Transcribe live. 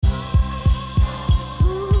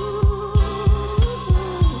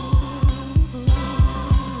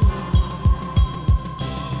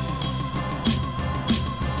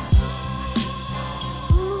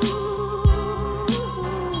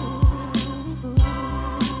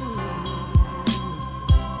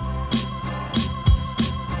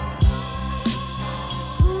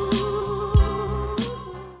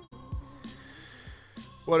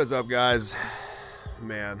What is up, guys?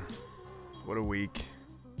 Man, what a week.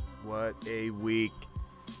 What a week.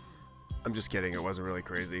 I'm just kidding. It wasn't really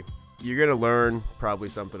crazy. You're going to learn probably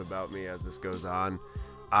something about me as this goes on.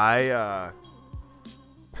 No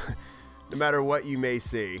matter what you may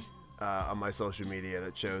see on my social media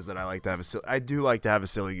that shows that I do like to have a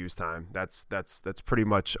silly goose time. That's pretty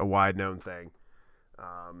much a wide known thing.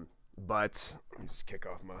 But let me just kick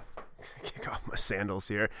off my sandals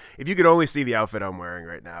here. If you could only see the outfit I'm wearing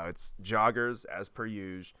right now, it's joggers as per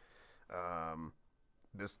usual.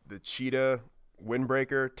 The cheetah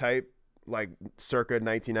windbreaker type, like circa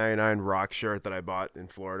 1999 rock shirt that I bought in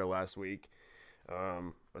Florida last week. A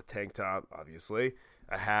tank top, obviously,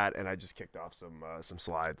 a hat, and I just kicked off some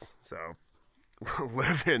slides. So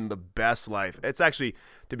living the best life. It's actually,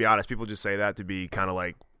 to be honest, people just say that to be kind of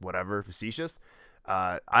like whatever, facetious.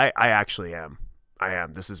 I actually am. I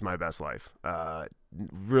am. This is my best life.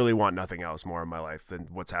 Really want nothing else more in my life than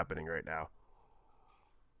what's happening right now.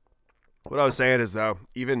 What I was saying is, though,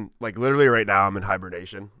 even like literally right now, I'm in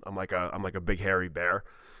hibernation. I'm like a big hairy bear.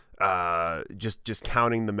 Just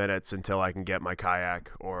counting the minutes until I can get my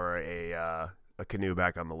kayak or a canoe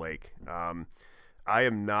back on the lake. I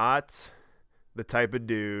am not the type of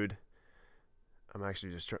dude. I'm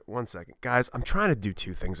actually just one second, guys. I'm trying to do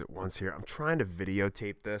two things at once here. I'm trying to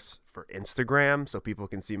videotape this for Instagram so people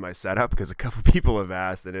can see my setup because a couple people have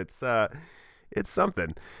asked, and it's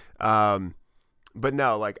something. But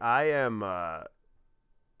no, like I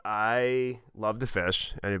love to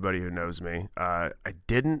fish. Anybody who knows me, I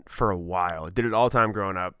didn't for a while. I did it all the time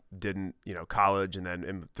growing up. Didn't, college, and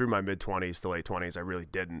then through my mid-20s to late 20s, I really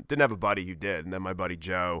didn't. Didn't have a buddy who did, and then my buddy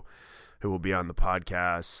Joe, who will be on the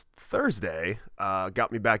podcast Thursday,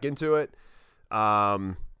 got me back into it.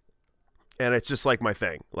 And it's just like my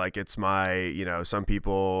thing. Like it's my, some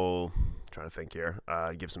people, I'm trying to think here,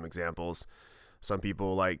 give some examples. Some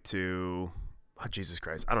people like to, Jesus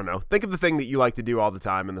Christ, I don't know. Think of the thing that you like to do all the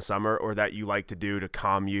time in the summer, or that you like to do to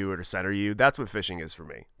calm you or to center you. That's what fishing is for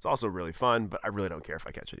me. It's also really fun, but I really don't care if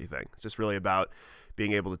I catch anything. It's just really about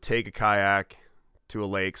being able to take a kayak to a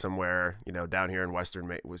lake somewhere, down here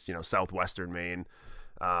in southwestern Maine,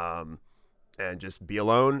 and just be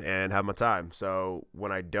alone and have my time. So when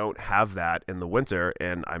I don't have that in the winter,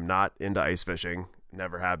 and I'm not into ice fishing,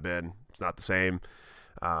 never have been, it's not the same.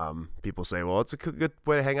 People say, well, it's a good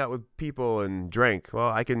way to hang out with people and drink.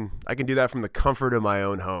 Well, I can do that from the comfort of my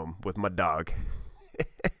own home with my dog.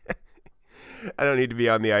 I don't need to be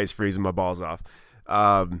on the ice freezing my balls off.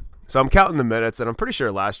 So I'm counting the minutes, and I'm pretty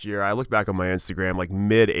sure last year, I looked back on my Instagram, like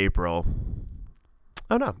mid-April.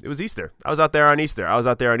 Oh, no, it was Easter. I was out there on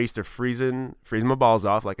Easter freezing my balls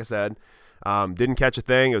off, like I said. Didn't catch a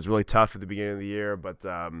thing. It was really tough at the beginning of the year, but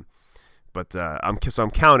I'm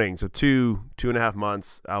counting. So 2.5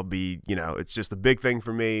 months, I'll be, it's just a big thing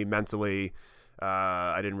for me mentally.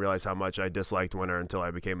 I didn't realize how much I disliked winter until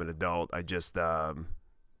I became an adult. I just, I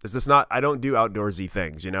don't do outdoorsy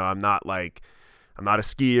things. I'm not a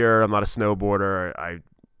skier. I'm not a snowboarder. I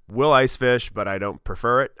will ice fish, but I don't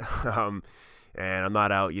prefer it. And I'm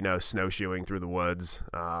not out, snowshoeing through the woods,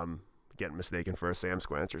 getting mistaken for a Sam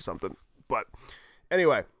Squanch or something. But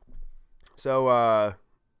anyway, so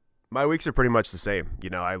my weeks are pretty much the same.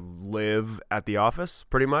 I live at the office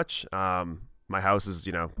pretty much. My house is,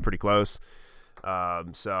 pretty close.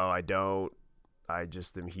 So I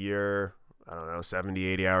just am here, 70,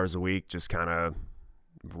 80 hours a week, just kind of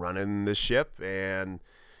running this ship, and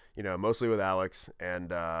mostly with Alex,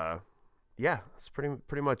 and that's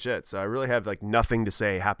pretty much it. So I really have like nothing to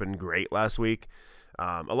say happened great last week.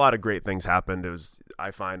 A lot of great things happened.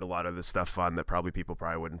 I find a lot of this stuff fun that people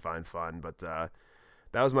wouldn't find fun, but that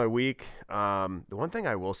was my week. The one thing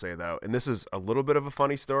I will say, though, and this is a little bit of a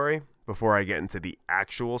funny story before I get into the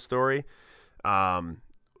actual story.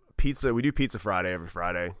 We do Pizza Friday every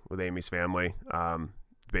Friday with Amy's family.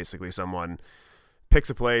 Basically someone picks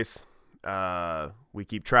a place, we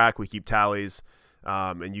keep track, we keep tallies,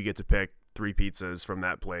 and you get to pick 3 pizzas from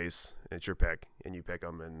that place. It's your pick, and you pick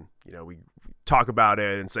them, and we talk about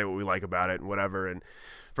it and say what we like about it and whatever. And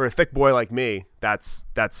for a thick boy like me, that's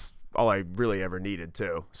all I really ever needed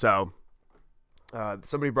too. So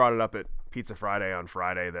somebody brought it up at Pizza Friday on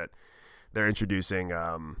Friday that they're introducing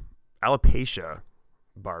alopecia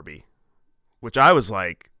Barbie, which I was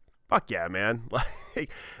like, fuck yeah, man. Like,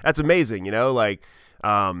 that's amazing.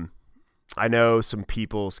 I know some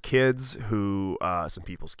people's kids who, is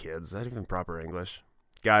that even proper English?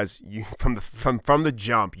 Guys, you from the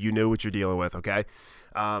jump, you knew what you're dealing with. Okay.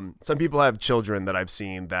 Some people have children that I've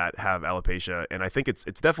seen that have alopecia, and I think it's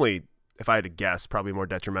definitely, if I had to guess, probably more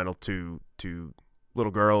detrimental to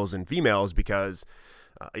little girls and females because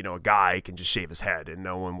a guy can just shave his head and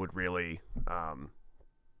no one would really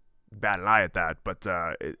bat an eye at that. But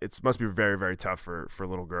it must be very, very tough for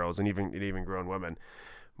little girls and even grown women.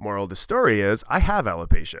 Moral of the story is I have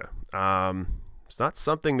alopecia. It's not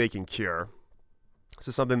something they can cure. This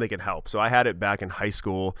is something they can help. So I had it back in high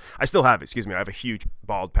school. I still have it. Excuse me. I have a huge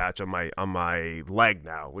bald patch on my leg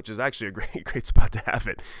now, which is actually a great spot to have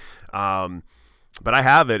it. But I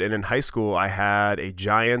have it, and in high school I had a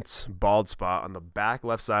giant bald spot on the back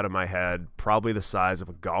left side of my head, probably the size of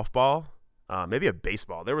a golf ball, maybe a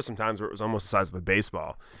baseball. There were some times where it was almost the size of a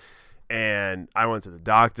baseball. And I went to the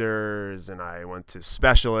doctors and I went to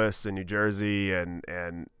specialists in New Jersey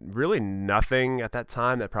and really nothing at that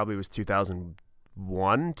time. That probably was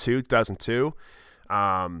 2002.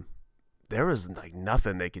 There was like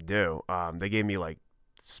nothing they could do. They gave me like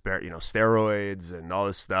steroids and all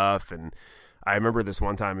this stuff. And I remember this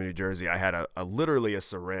one time in New Jersey, I had literally a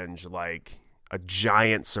syringe, like a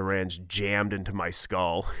giant syringe jammed into my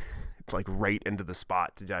skull, like right into the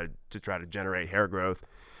spot to try to generate hair growth.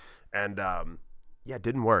 And it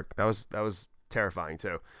didn't work. That was terrifying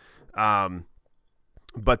too.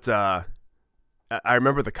 But I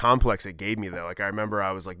remember the complex it gave me though. Like I remember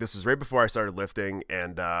I was like, this is right before I started lifting,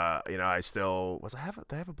 and I still did I have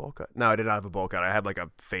a bowl cut? No, I did not have a bowl cut. I had like a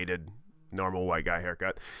faded normal white guy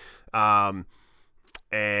haircut.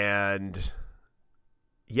 And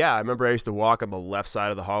yeah, I remember I used to walk on the left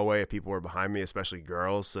side of the hallway if people were behind me, especially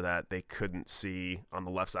girls, so that they couldn't see on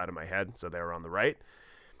the left side of my head, so they were on the right.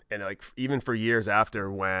 And like even for years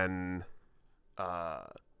after, when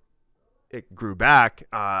it grew back,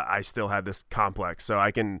 I still had this complex. So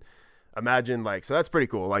I can imagine, like, so that's pretty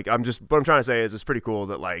cool. Like what I'm trying to say is it's pretty cool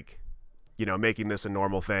that, like, making this a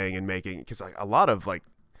normal thing and because like a lot of, like,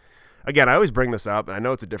 again, I always bring this up and I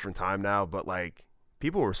know it's a different time now, but like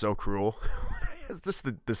people were so cruel. Just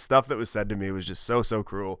the stuff that was said to me was just so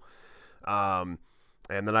cruel. And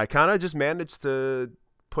then I kind of just managed to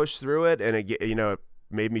push through it, and it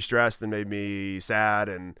made me stressed and made me sad,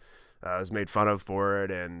 and I was made fun of for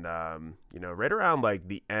it. And right around like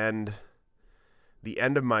the end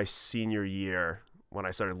of my senior year, when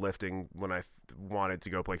I started lifting, when I wanted to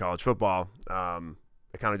go play college football,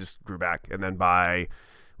 it kind of just grew back. And then by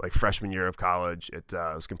like freshman year of college, it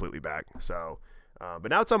was completely back. So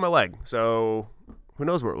but now it's on my leg, so who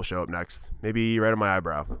knows where it will show up next. Maybe right on my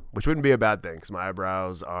eyebrow, which wouldn't be a bad thing because my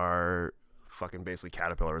eyebrows are fucking basically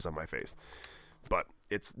caterpillars on my face. But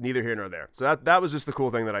it's neither here nor there. So that was just the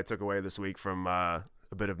cool thing that I took away this week from a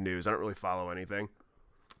bit of news. I don't really follow anything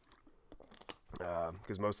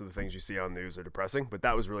because most of the things you see on news are depressing. But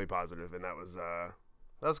that was really positive, and that was a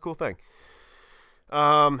cool thing.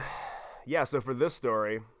 So for this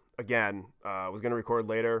story, again, I was going to record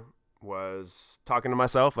later. Was talking to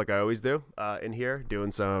myself like I always do in here,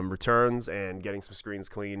 doing some returns and getting some screens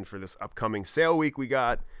cleaned for this upcoming sale week we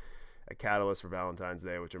got at Catalyst for Valentine's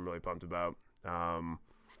Day, which I'm really pumped about.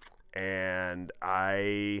 And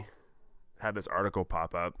I had this article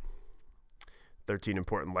pop up, 13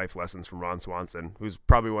 Important Life Lessons from Ron Swanson, who's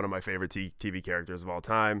probably one of my favorite TV characters of all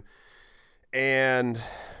time. And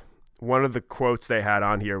one of the quotes they had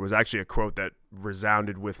on here was actually a quote that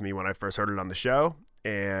resounded with me when I first heard it on the show.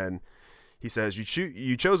 And he says,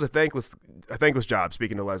 you chose a thankless job,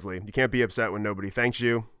 speaking to Leslie. You can't be upset when nobody thanks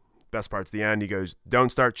you. Best part's the end. He goes,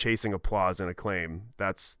 don't start chasing applause and acclaim.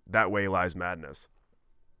 That way lies madness.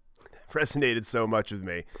 It resonated so much with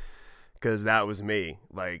me because that was me.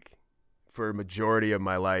 Like, for a majority of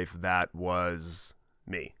my life, that was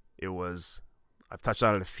me. I've touched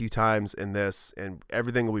on it a few times in this, and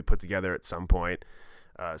everything will be put together at some point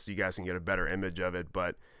so you guys can get a better image of it.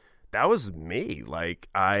 But that was me. Like,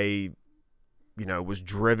 I, was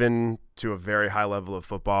driven to a very high level of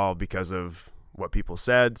football because of what people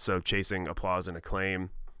said. So chasing applause and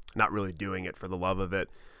acclaim, not really doing it for the love of it.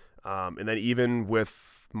 And then even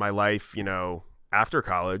with my life, after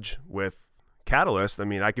college with Catalyst, I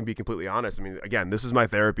mean, I can be completely honest. I mean, again, this is my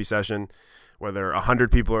therapy session, whether 100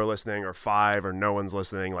 people are listening or 5 or no one's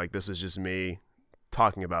listening. Like, this is just me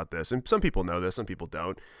talking about this. And some people know this, some people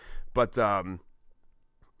don't. But,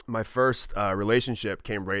 my first relationship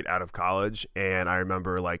came right out of college, and I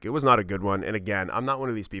remember, like, it was not a good one. And again, I'm not one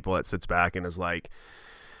of these people that sits back and is like,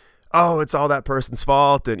 oh, it's all that person's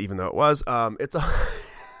fault. And even though it was, it's all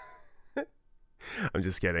I'm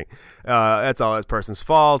just kidding. That's all that person's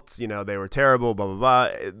fault. They were terrible, blah, blah, blah.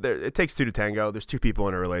 It takes 2 to tango. There's 2 people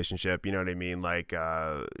in a relationship. You know what I mean? Like,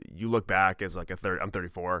 you look back as like I'm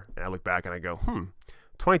 34, and I look back and I go,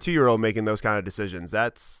 22-year-old making those kind of decisions.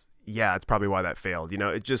 It's probably why that failed.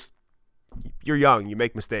 You're young, you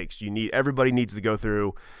make mistakes. Everybody needs to go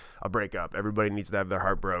through a breakup. Everybody needs to have their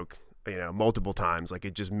heart broke. multiple times. Like,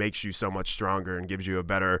 it just makes you so much stronger and gives you a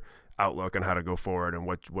better outlook on how to go forward and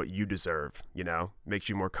what you deserve, makes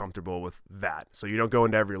you more comfortable with that. So you don't go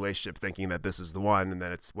into every relationship thinking that this is the one, and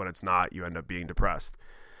then when it's not, you end up being depressed.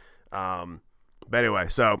 But anyway,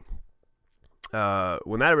 so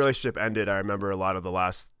when that relationship ended, I remember a lot of the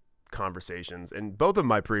last conversations, and both of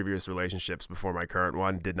my previous relationships before my current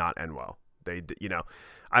one did not end well.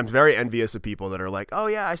 I'm very envious of people that are like, oh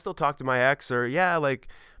yeah, I still talk to my ex, or yeah, like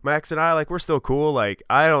my ex and I, like, we're still cool. Like,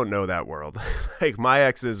 I don't know that world. Like, my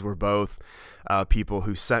exes were both people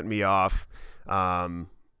who sent me off,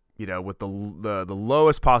 with the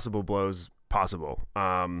lowest possible blows possible,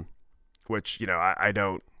 which, I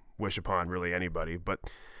don't wish upon really anybody, but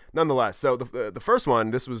nonetheless. So the first one,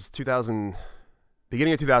 this was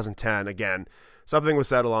beginning of 2010. Again, something was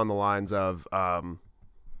said along the lines of,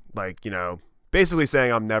 basically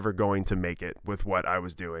saying I'm never going to make it with what I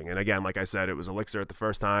was doing. And again, like I said, it was Elixir at the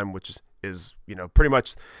first time, which is pretty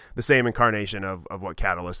much the same incarnation of what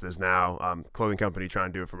Catalyst is now. Clothing company,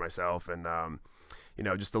 trying to do it for myself. And,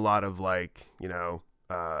 just a lot of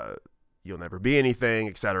you'll never be anything,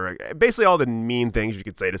 etc. Basically all the mean things you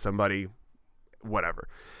could say to somebody, whatever.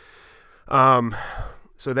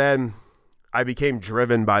 So then I became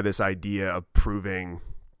driven by this idea of proving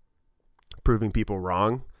people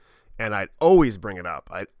wrong. And I'd always bring it up.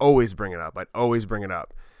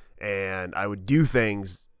 And I would do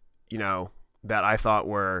things, that I thought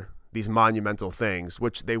were these monumental things,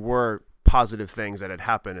 which they were positive things that had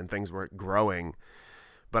happened and things were growing.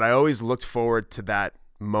 But I always looked forward to that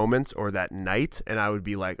moment or that night. And I would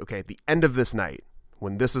be like, okay, at the end of this night,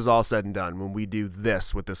 when this is all said and done, when we do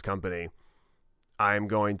this with this company, I'm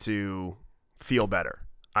going to feel better.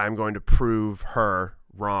 I'm going to prove her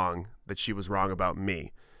wrong, that she was wrong about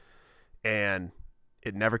me. And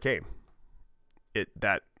it never came. It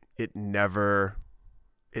never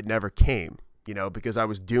came, because I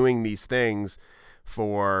was doing these things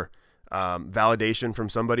for validation from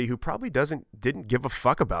somebody who probably didn't give a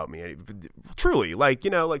fuck about me. Truly,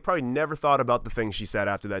 probably never thought about the things she said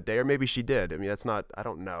after that day, or maybe she did. I mean, I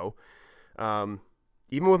don't know.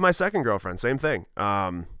 Even with my second girlfriend, same thing.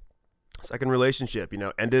 Second relationship,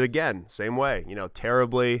 ended again, same way,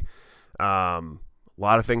 terribly. A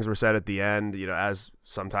lot of things were said at the end, as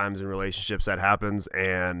sometimes in relationships that happens.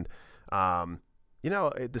 And,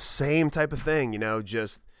 the same type of thing,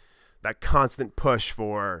 just that constant push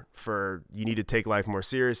for you need to take life more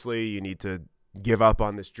seriously. You need to give up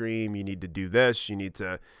on this dream. You need to do this. You need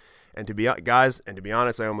to, and to be honest,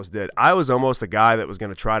 I almost did. I was almost a guy that was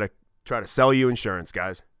going to try to sell you insurance,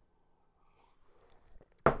 guys.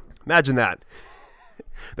 Imagine that.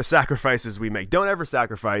 The sacrifices we make. Don't ever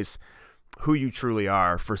sacrifice who you truly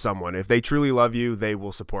are for someone. If they truly love you, they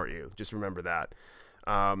will support you. Just remember that.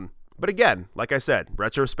 But again, like I said,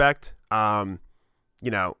 retrospect, a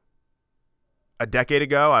decade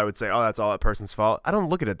ago, I would say, oh, that's all that person's fault. I don't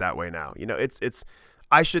look at it that way now.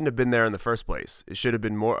 I shouldn't have been there in the first place. It should have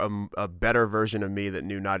been more a better version of me that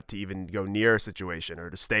knew not to even go near a situation or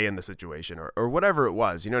to stay in the situation or whatever it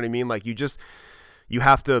was. You know what I mean? Like, you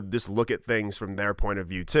have to just look at things from their point of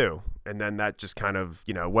view too. And then that just kind of,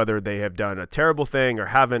 whether they have done a terrible thing or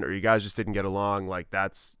haven't, or you guys just didn't get along, like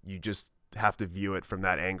you just have to view it from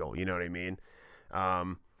that angle. You know what I mean?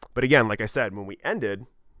 But again, like I said, when we ended,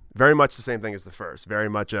 very much the same thing as the first, very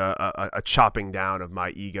much a chopping down of my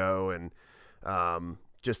ego and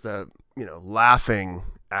just laughing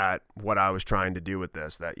at what I was trying to do with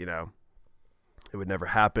this, that, it would never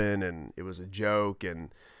happen. And it was a joke.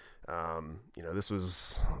 And, this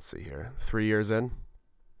was, let's see here, 3 years in.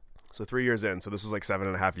 So 3 years in. So this was like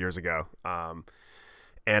 7.5 years ago.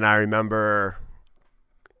 And I remember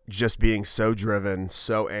just being so driven,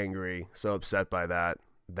 so angry, so upset by that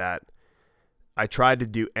I tried to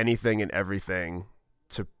do anything and everything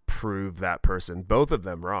to prove that person, both of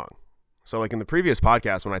them, wrong. So like in the previous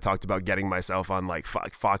podcast, when I talked about getting myself on like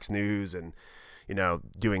Fox News and,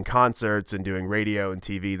 doing concerts and doing radio and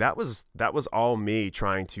TV, that was all me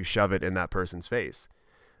trying to shove it in that person's face.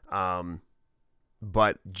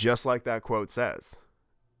 But just like that quote says,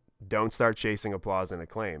 don't start chasing applause and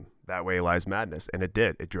acclaim. That way lies madness. And it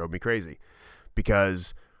did. It drove me crazy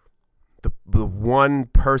because the one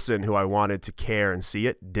person who I wanted to care and see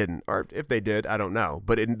it didn't, or if they did, I don't know.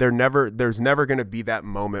 But there's never going to be that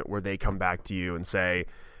moment where they come back to you and say,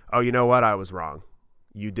 oh, you know what? I was wrong.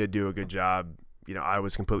 You did do a good job. I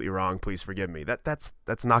was completely wrong. Please forgive me. That's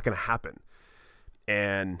not going to happen.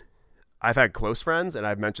 And I've had close friends, and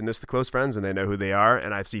I've mentioned this to close friends, and they know who they are.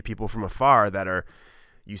 And I see people from afar that are,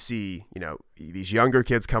 you see, these younger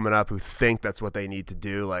kids coming up who think that's what they need to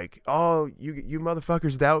do. Like, oh, you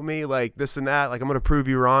motherfuckers doubt me, like this and that. Like, I'm going to prove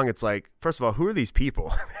you wrong. It's like, first of all, who are these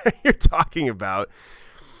people you're talking about?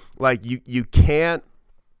 Like, you can't.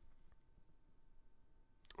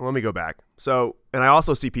 Let me go back. So, and I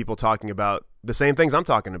also see people talking about the same things I'm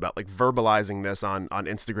talking about, like verbalizing this on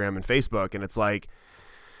Instagram and Facebook. And it's like,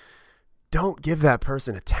 don't give that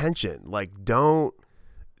person attention. Like, don't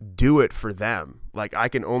do it for them. Like, I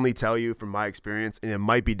can only tell you from my experience, and it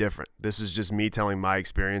might be different. This is just me telling my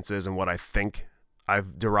experiences and what I think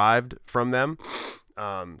I've derived from them.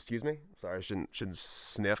 Excuse me. Sorry, I shouldn't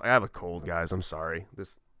sniff. I have a cold, guys. I'm sorry.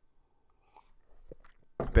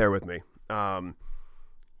 Bear with me.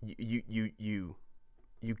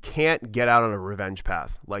 You can't get out on a revenge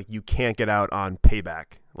path. Like, you can't get out on payback.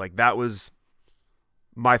 Like, that was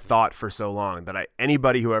my thought for so long, that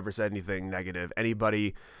anybody who ever said anything negative,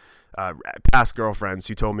 anybody, past girlfriends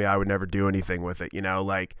who told me I would never do anything with it,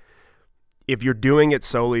 like, if you're doing it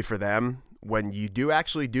solely for them, when you do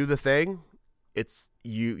actually do the thing, it's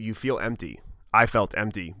you feel empty. I felt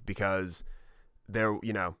empty because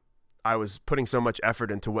I was putting so much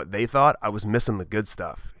effort into what they thought. I was missing the good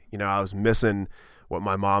stuff. I was missing what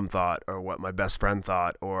my mom thought, or what my best friend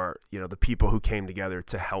thought, or, the people who came together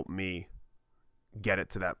to help me get it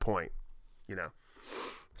to that point,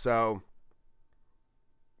 So,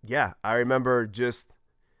 yeah, I remember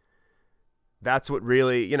that's what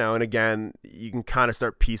really, and again, you can kind of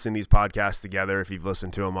start piecing these podcasts together if you've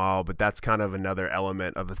listened to them all, but that's kind of another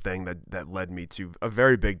element of a thing that led me to a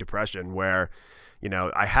very big depression where,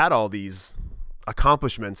 I had all these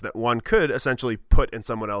accomplishments that one could essentially put in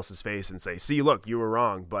someone else's face and say, see, look, you were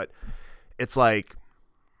wrong. But it's like,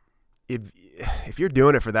 if you're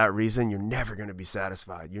doing it for that reason, you're never going to be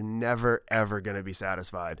satisfied. You're never, ever going to be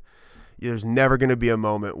satisfied. There's never going to be a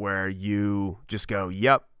moment where you just go,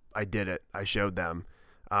 yep, I did it. I showed them.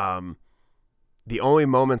 The only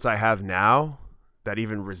moments I have now that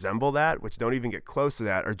even resemble that, which don't even get close to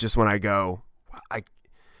that, are just when I go,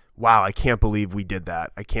 wow, I can't believe we did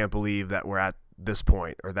that. I can't believe that we're at this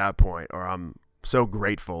point or that point, or I'm so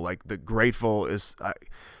grateful. Like,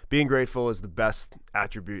 being grateful is the best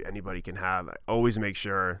attribute anybody can have. I always make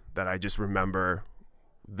sure that I just remember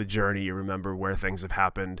the journey, remember where things have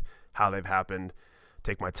happened, how they've happened,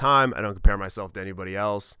 take my time. I don't compare myself to anybody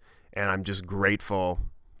else. And I'm just grateful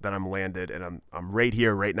that I'm landed and I'm right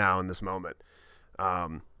here, right now in this moment.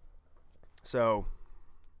 So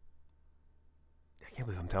I can't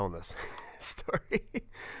believe I'm telling this story.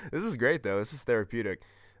 This is great though. This is therapeutic.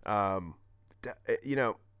 If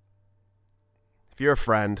you're a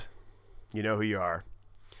friend, you know who you are.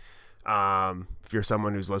 If you're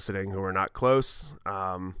someone who's listening who are not close,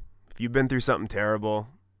 if you've been through something terrible,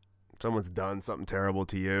 someone's done something terrible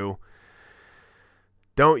to you,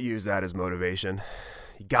 don't use that as motivation.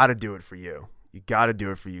 You got to do it for you. You got to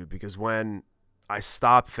do it for you, because when I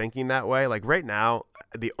stopped thinking that way, like right now,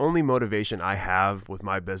 the only motivation I have with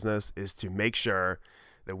my business is to make sure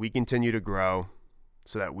that we continue to grow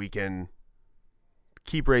so that we can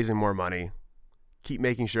keep raising more money, keep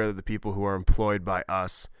making sure that the people who are employed by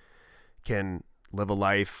us can live a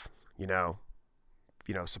life,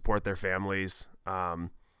 support their families,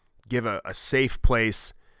 give a safe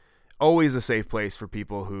place, always a safe place for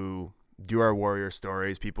people who do our warrior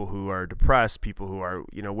stories, people who are depressed, people who are,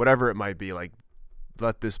 whatever it might be, like,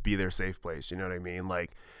 let this be their safe place. You know what I mean?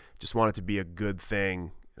 Like, just want it to be a good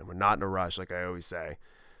thing. And we're not in a rush, like I always say.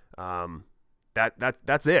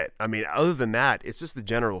 That's it. I mean, other than that, it's just the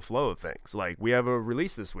general flow of things. Like, we have a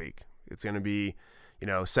release this week. It's going to be,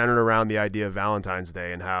 centered around the idea of Valentine's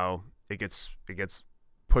Day and how it gets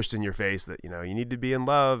pushed in your face that, you need to be in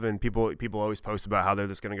love. And people always post about how they're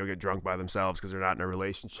just going to go get drunk by themselves because they're not in a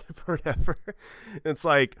relationship or whatever. It's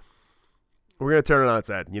like, we're going to turn it on its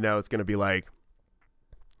head. It's going to be like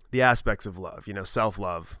the aspects of love,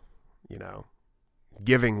 self-love,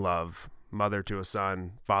 giving love, mother to a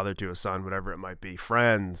son, father to a son, whatever it might be,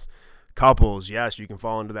 friends, couples. Yes, you can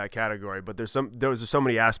fall into that category, but there's so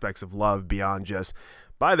many aspects of love beyond just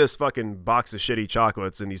buy this fucking box of shitty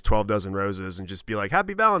chocolates and these 12 dozen roses and just be like,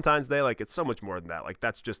 happy Valentine's Day. Like, it's so much more than that. Like,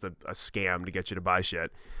 that's just a scam to get you to buy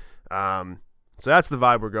shit. So that's the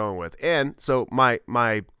vibe we're going with. And so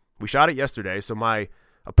we shot it yesterday. So my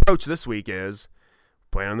approach this week is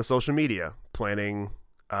planning the social media, planning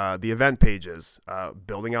the event pages,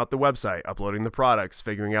 building out the website, uploading the products,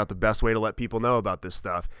 figuring out the best way to let people know about this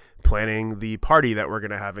stuff, planning the party that we're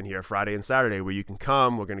going to have in here Friday and Saturday where you can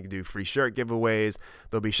come. We're going to do free shirt giveaways.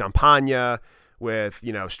 There'll be champagne with,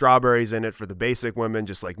 strawberries in it for the basic women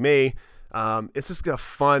just like me. It's just a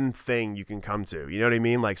fun thing you can come to. You know what I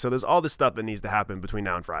mean? Like, so there's all this stuff that needs to happen between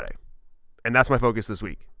now and Friday. And that's my focus this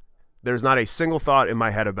week. There's not a single thought in my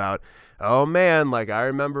head about, oh man, like I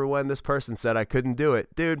remember when this person said I couldn't do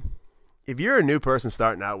it. Dude, if you're a new person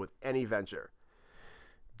starting out with any venture,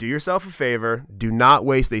 do yourself a favor. Do not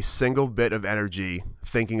waste a single bit of energy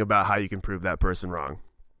thinking about how you can prove that person wrong.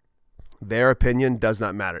 Their opinion does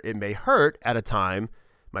not matter. It may hurt at a time,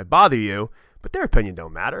 might bother you, but their opinion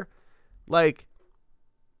don't matter. Like,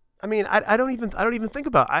 I mean, I don't even think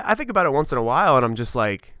about it. I think about it once in a while, and I'm just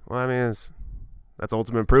like, well, I mean, that's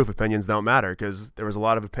ultimate proof opinions don't matter, because there was a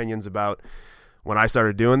lot of opinions about when I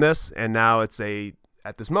started doing this, and now it's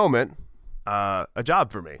at this moment, a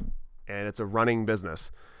job for me, and it's a running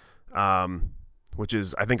business, which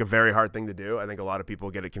is, I think, a very hard thing to do. I think a lot of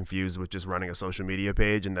people get it confused with just running a social media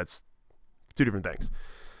page, and that's two different things.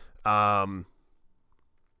 But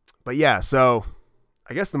yeah, so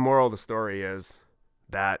I guess the moral of the story is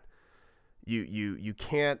that you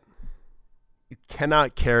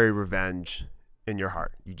cannot carry revenge in your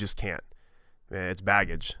heart. You just can't. It's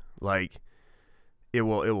baggage. Like, it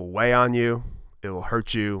will weigh on you. It will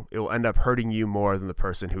hurt you. It will end up hurting you more than the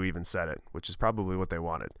person who even said it, which is probably what they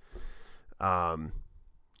wanted.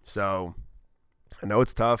 So I know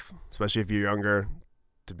it's tough, especially if you're younger,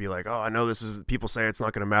 to be like, oh, I know people say it's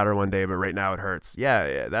not going to matter one day, but right now it hurts.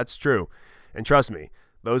 Yeah, that's true. And trust me,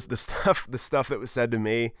 the stuff that was said to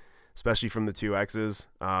me, especially from the two exes,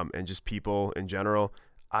 and just people in general,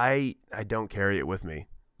 I don't carry it with me.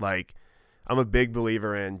 Like, I'm a big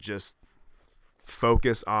believer in just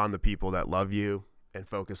focus on the people that love you and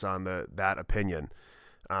focus on that opinion.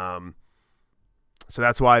 So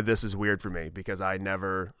that's why this is weird for me, because I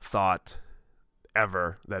never thought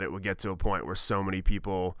ever that it would get to a point where so many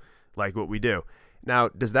people like what we do. Now,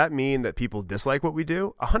 does that mean that people dislike what we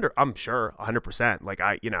do? I'm sure 100%. Like,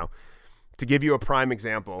 to give you a prime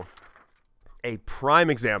example,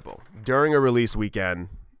 during a release weekend,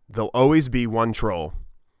 there'll always be one troll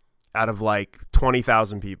out of like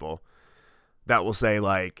 20,000 people that will say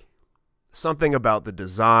like something about the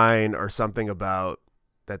design or something about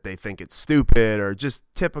that they think it's stupid, or just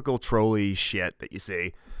typical trolly shit that you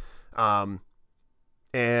see.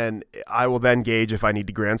 And I will then gauge if I need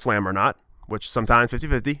to Grand Slam or not, which sometimes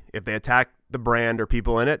 50-50. If they attack the brand or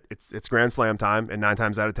people in it, it's Grand Slam time, and 9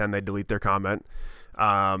 times out of 10 they delete their comment.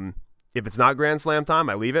 If it's not Grand Slam time,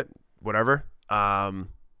 I leave it, whatever.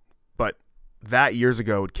 But that years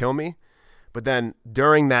ago would kill me. But then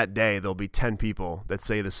during that day, there'll be 10 people that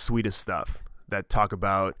say the sweetest stuff, that talk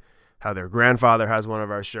about how their grandfather has one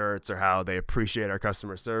of our shirts, or how they appreciate our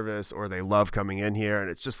customer service, or they love coming in here. And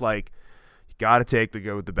it's just like, you got to take the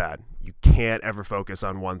good with the bad. You can't ever focus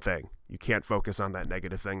on one thing. You can't focus on that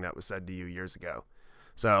negative thing that was said to you years ago.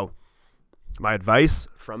 So my advice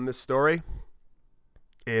from this story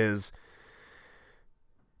is,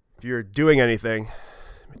 if you're doing anything,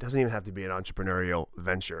 it doesn't even have to be an entrepreneurial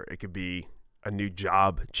venture. It could be a new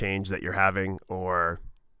job change that you're having, or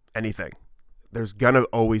anything. There's going to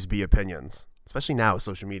always be opinions, especially now with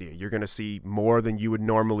social media. You're going to see more than you would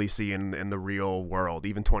normally see in the real world,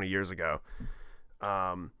 even 20 years ago.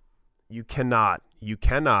 You cannot,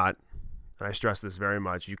 and I stress this very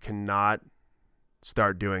much, you cannot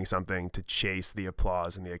start doing something to chase the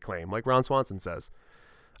applause and the acclaim. Like Ron Swanson says,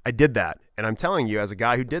 I did that. And I'm telling you, as a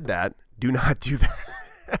guy who did that, do not do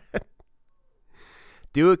that.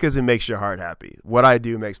 Do it because it makes your heart happy. What I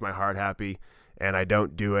do makes my heart happy, and I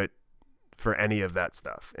don't do it for any of that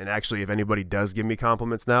stuff. And actually, if anybody does give me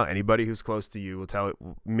compliments now, anybody who's close to you will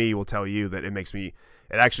tell you that it makes me,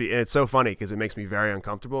 and it's so funny because it makes me very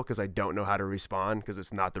uncomfortable, because I don't know how to respond, because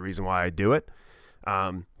it's not the reason why I do it.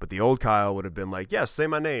 But the old Kyle would have been like, yes, say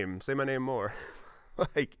my name more.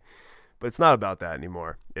 But it's not about that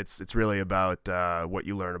anymore. It's really about what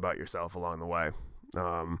you learn about yourself along the way.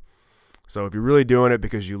 So if you're really doing it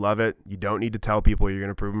because you love it, you don't need to tell people you're going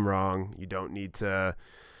to prove them wrong. You don't need to,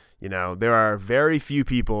 there are very few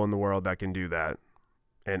people in the world that can do that.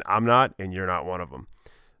 And I'm not, and you're not one of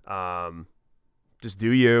them. Just do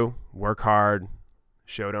you, work hard,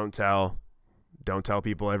 show, don't tell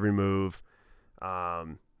people every move.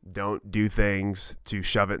 Don't do things to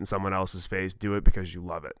shove it in someone else's face. Do it because you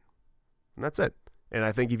love it. And that's it. And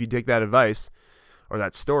I think if you take that advice or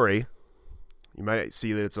that story, you might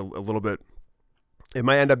see that it's a little bit, it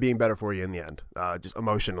might end up being better for you in the end, just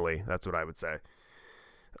emotionally. That's what I would say.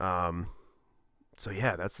 So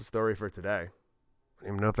yeah, that's the story for today. I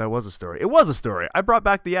don't even know if that was a story. It was a story. I brought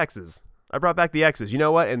back the exes. You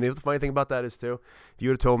know what? And the funny thing about that is too, if you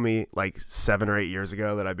would have told me like 7 or 8 years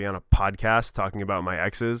ago that I'd be on a podcast talking about my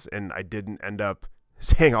exes and I didn't end up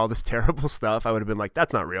saying all this terrible stuff, I would have been like,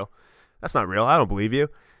 that's not real. that's not real. I don't believe you.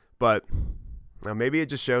 But maybe it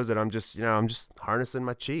just shows that I'm just harnessing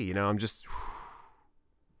my chi. I'm just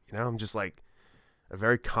like a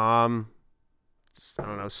very calm, I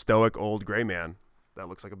don't know, stoic old gray man that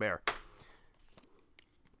looks like a bear.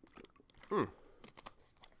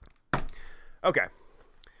 Okay.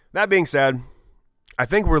 That being said, I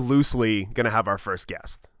think we're loosely going to have our first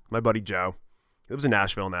guest. My buddy Joe. He lives in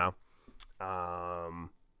Nashville now.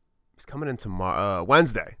 He's coming in tomorrow,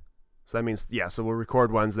 Wednesday. So that means, so we'll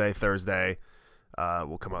record Wednesday, Thursday.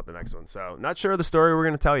 We'll come out the next one. So not sure the story we're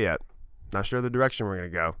going to tell yet. Not sure the direction we're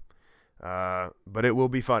going to go. But it will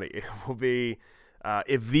be funny. It will be,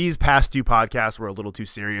 if these past 2 podcasts were a little too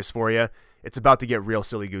serious for you, it's about to get real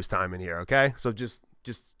silly goose time in here. Okay. So just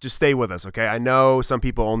stay with us. Okay. I know some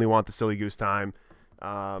people only want the silly goose time.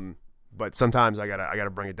 But sometimes I gotta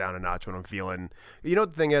bring it down a notch when I'm feeling,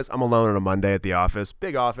 the thing is, I'm alone on a Monday at the office,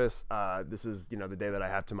 big office. This is, the day that I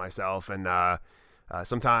have to myself. And,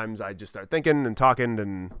 sometimes I just start thinking and talking,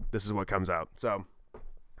 and this is what comes out. So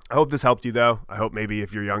I hope this helped you though. I hope maybe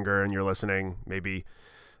if you're younger and you're listening, maybe,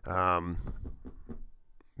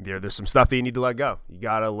 there's some stuff that you need to let go. You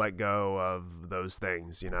gotta let go of those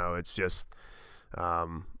things. It's just,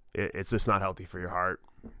 it's just not healthy for your heart,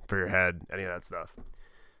 for your head, any of that stuff.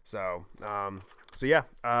 So yeah,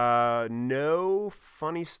 no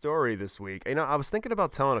funny story this week. I was thinking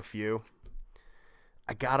about telling a few.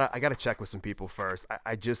 I gotta check with some people first.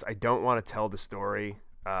 I don't want to tell the story,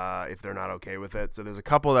 if they're not okay with it. So there's a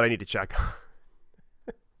couple that I need to check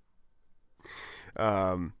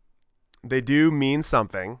on. They do mean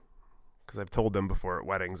something, because I've told them before at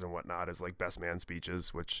weddings and whatnot as like best man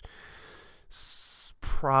speeches, which is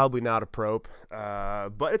probably not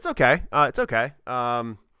appropriate, but it's okay. It's okay.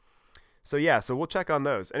 So we'll check on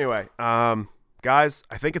those. Anyway, guys,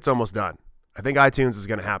 I think it's almost done. I think iTunes is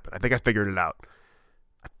going to happen. I think I figured it out.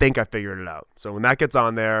 So when that gets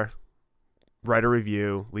on there, write a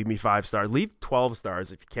review, leave me 5 stars, leave 12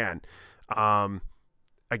 stars if you can.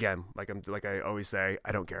 Again, like I always say,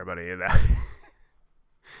 I don't care about any of that.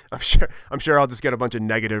 I'm sure I'll just get a bunch of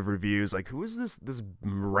negative reviews. Like, who is this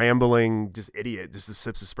rambling just idiot just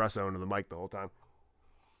sips espresso into the mic the whole time?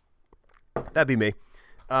 That'd be me.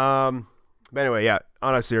 But anyway,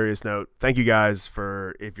 on a serious note, thank you guys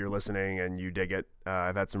if you're listening and you dig it.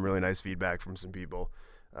 I've had some really nice feedback from some people.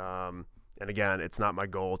 And again, it's not my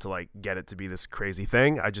goal to like get it to be this crazy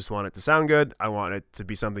thing. I just want it to sound good. I want it to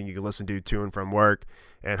be something you can listen to and from work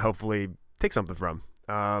and hopefully take something from.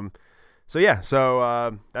 So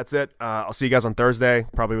that's it. I'll see you guys on Thursday,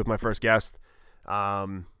 probably with my first guest.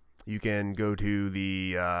 You can go to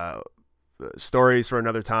the, stories for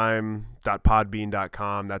another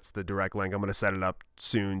time.podbean.com. That's the direct link. I'm going to set it up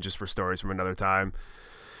soon just for stories from another time.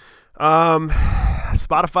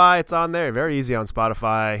 Spotify, it's on there. Very easy on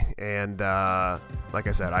Spotify. And like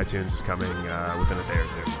I said, iTunes is coming within a day or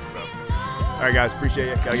two. So, all right, guys, appreciate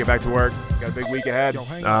it. Got to get back to work. Got a big week ahead.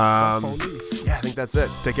 I think that's it.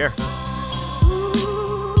 Take care.